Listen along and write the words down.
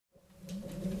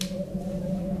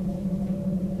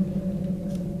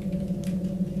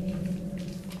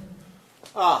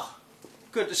Ah,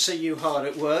 good to see you hard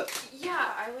at work.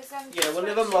 Yeah, I was Yeah, well,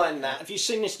 never mind that. Have you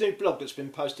seen this new blog that's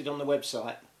been posted on the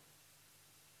website?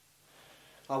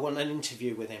 I want an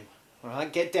interview with him.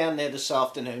 Alright, get down there this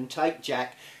afternoon, take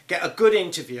Jack, get a good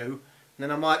interview, and then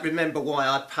I might remember why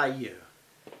I pay you.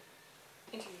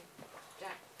 Interview.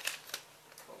 Jack.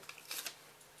 Cool.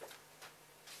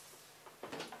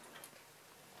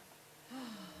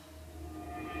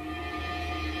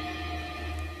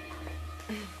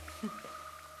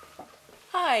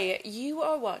 Hi, you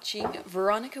are watching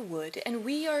Veronica Wood, and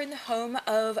we are in the home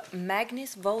of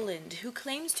Magnus Voland, who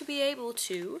claims to be able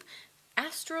to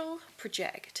astral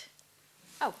project.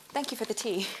 Oh, thank you for the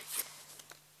tea.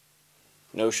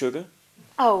 No sugar?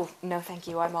 Oh, no thank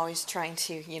you. I'm always trying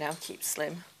to, keep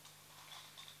slim.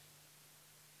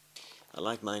 I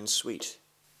like mine sweet.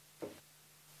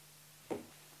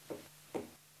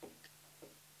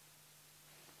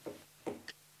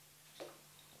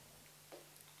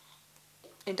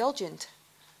 Indulgent.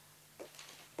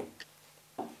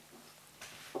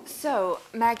 So,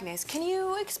 Magnus, can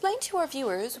you explain to our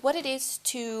viewers what it is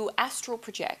to astral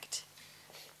project?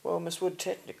 Well, Miss Wood,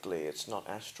 technically it's not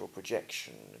astral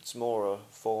projection. It's more a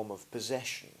form of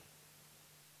possession.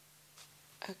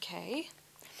 Okay.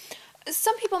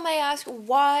 Some people may ask,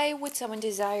 why would someone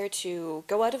desire to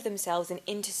go out of themselves and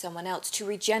into someone else, to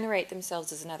regenerate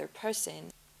themselves as another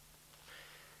person?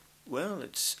 Well,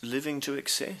 it's living to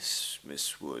excess,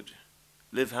 Miss Wood.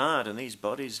 Live hard and these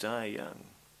bodies die young.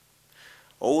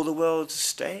 All the world's a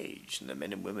stage and the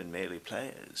men and women merely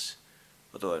players.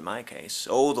 Although in my case,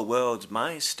 all the world's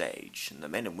my stage and the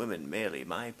men and women merely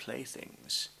my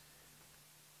playthings.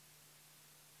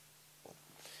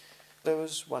 There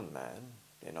was one man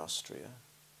in Austria,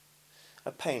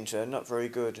 a painter, not very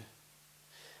good.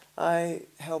 I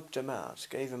helped him out,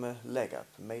 gave him a leg up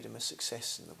and made him a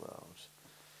success in the world.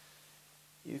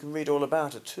 You can read all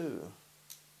about it too.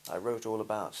 I wrote all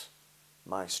about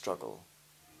my struggle.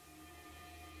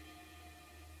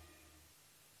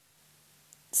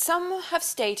 Some have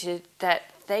stated that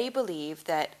they believe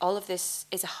that all of this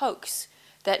is a hoax,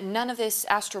 that none of this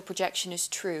astral projection is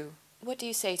true. What do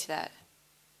you say to that?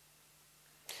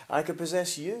 I could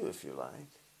possess you if you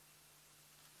like.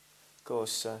 Of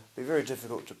course, it'd be very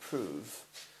difficult to prove.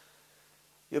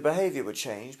 Your behaviour would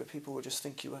change, but people would just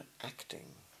think you were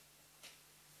acting.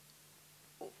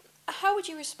 How would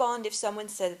you respond if someone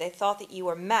said that they thought that you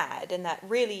were mad and that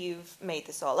really you've made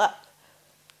this all up?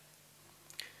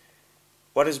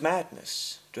 What is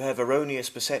madness? To have erroneous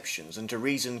perceptions and to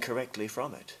reason correctly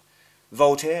from it.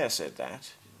 Voltaire said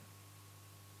that.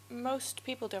 Most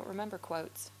people don't remember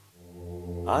quotes.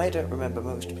 I don't remember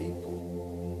most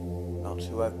people. Not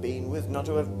who I've been with, not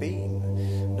who I've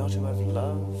been, not who I've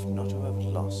loved, not who I've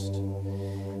lost.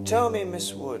 Tell me,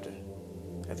 Miss Wood,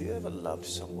 have you ever loved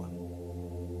someone?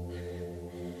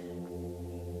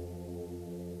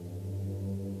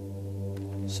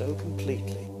 So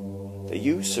completely that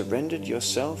you surrendered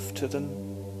yourself to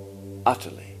them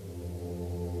utterly.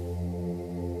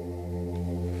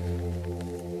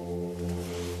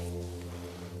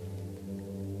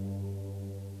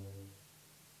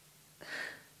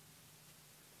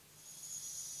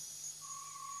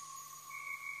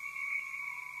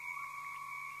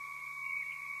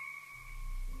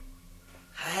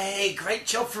 Hey, great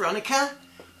job, Veronica.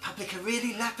 Public are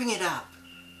really lapping it up.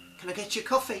 Can I get you a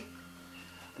coffee?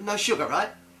 No sugar, right?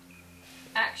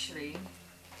 Actually,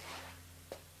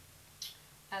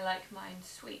 I like mine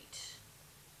sweet.